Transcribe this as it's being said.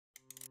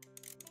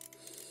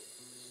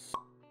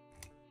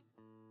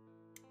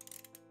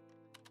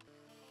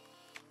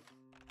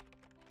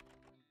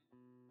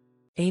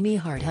Amy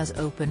Hart has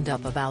opened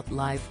up about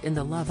life in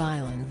the Love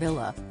Island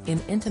villa, in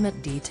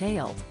intimate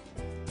detail.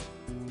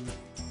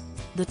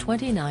 The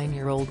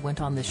 29-year-old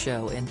went on the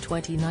show in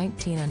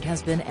 2019 and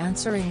has been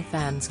answering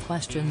fans'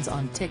 questions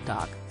on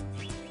TikTok.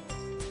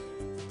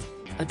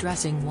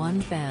 Addressing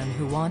one fan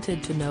who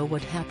wanted to know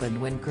what happened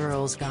when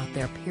girls got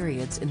their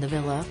periods in the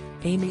villa,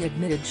 Amy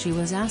admitted she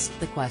was asked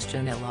the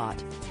question a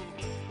lot.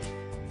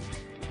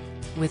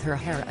 With her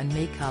hair and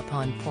makeup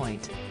on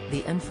point,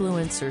 the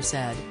influencer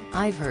said,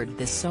 "I've heard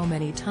this so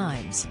many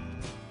times.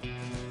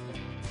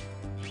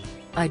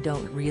 I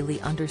don't really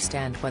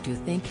understand what you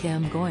think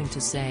I'm going to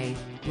say,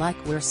 like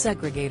we're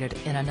segregated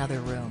in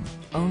another room,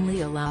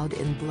 only allowed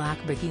in black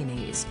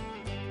bikinis.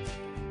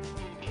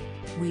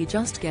 We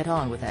just get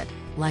on with it,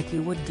 like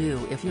you would do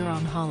if you're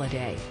on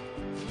holiday."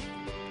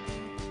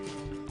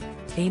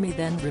 Amy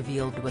then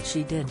revealed what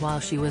she did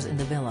while she was in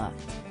the villa.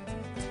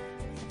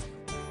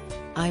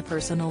 "I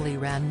personally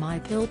ran my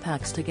pill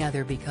packs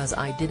together because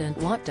I didn't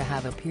want to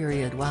have a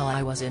period while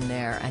I was in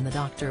there, and the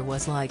doctor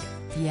was like,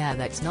 yeah,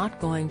 that's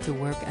not going to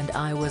work, and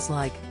I was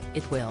like,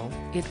 it will.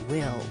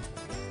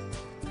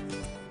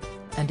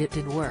 And it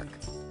did work.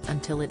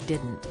 Until it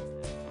didn't.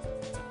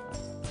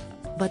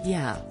 But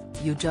yeah,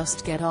 you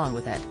just get on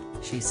with it,"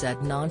 she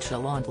said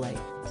nonchalantly.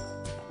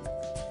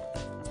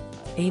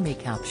 Amy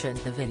captioned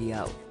the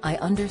video, "I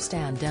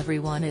understand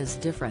everyone is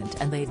different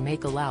and they'd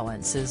make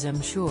allowances, I'm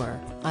sure.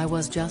 I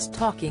was just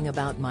talking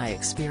about my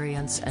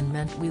experience and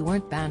meant we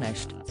weren't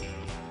banished."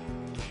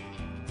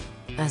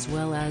 As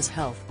well as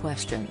health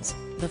questions,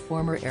 the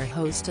former air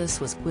hostess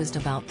was quizzed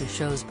about the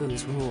show's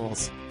booze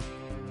rules.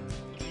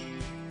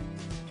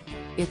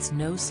 It's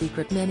no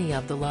secret many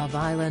of the Love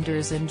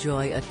Islanders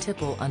enjoy a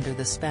tipple under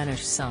the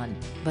Spanish sun,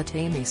 but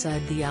Amy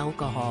said the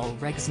alcohol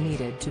regs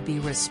needed to be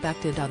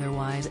respected,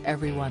 otherwise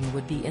everyone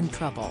would be in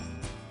trouble.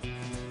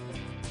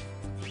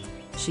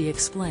 She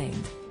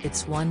explained,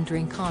 "It's 1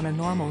 drink on a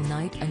normal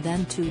night and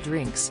then 2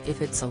 drinks if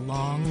it's a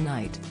long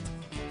night.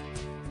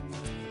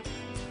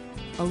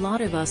 A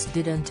lot of us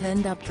didn't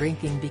end up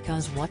drinking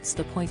because what's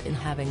the point in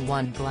having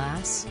 1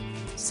 glass?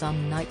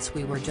 Some nights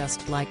we were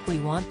just like we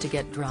want to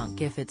get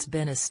drunk if it's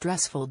been a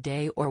stressful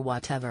day or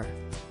whatever.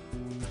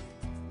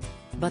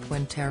 But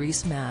when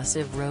Terry's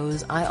massive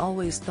rose, I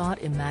always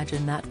thought,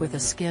 imagine that with a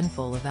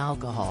skinful of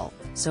alcohol,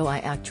 so I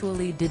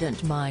actually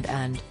didn't mind,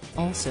 and,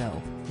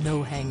 also,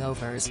 no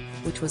hangovers,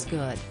 which was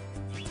good."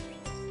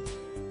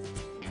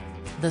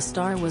 The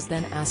star was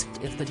then asked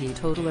if the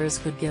teetotalers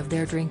could give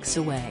their drinks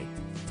away.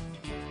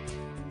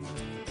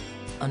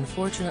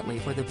 Unfortunately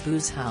for the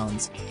booze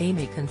hounds,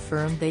 Amy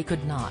confirmed they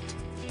could not.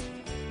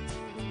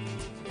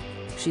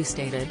 She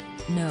stated,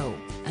 "No,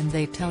 and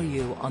they tell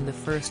you on the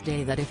first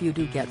day that if you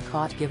do get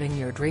caught giving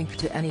your drink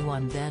to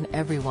anyone, then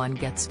everyone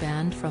gets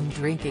banned from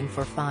drinking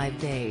for 5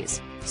 days,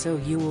 so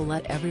you will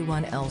let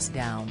everyone else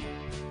down.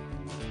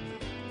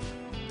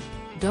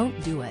 Don't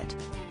do it."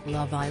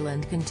 Love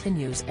Island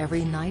continues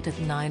every night at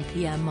 9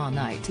 p.m. on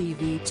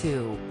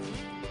ITV2.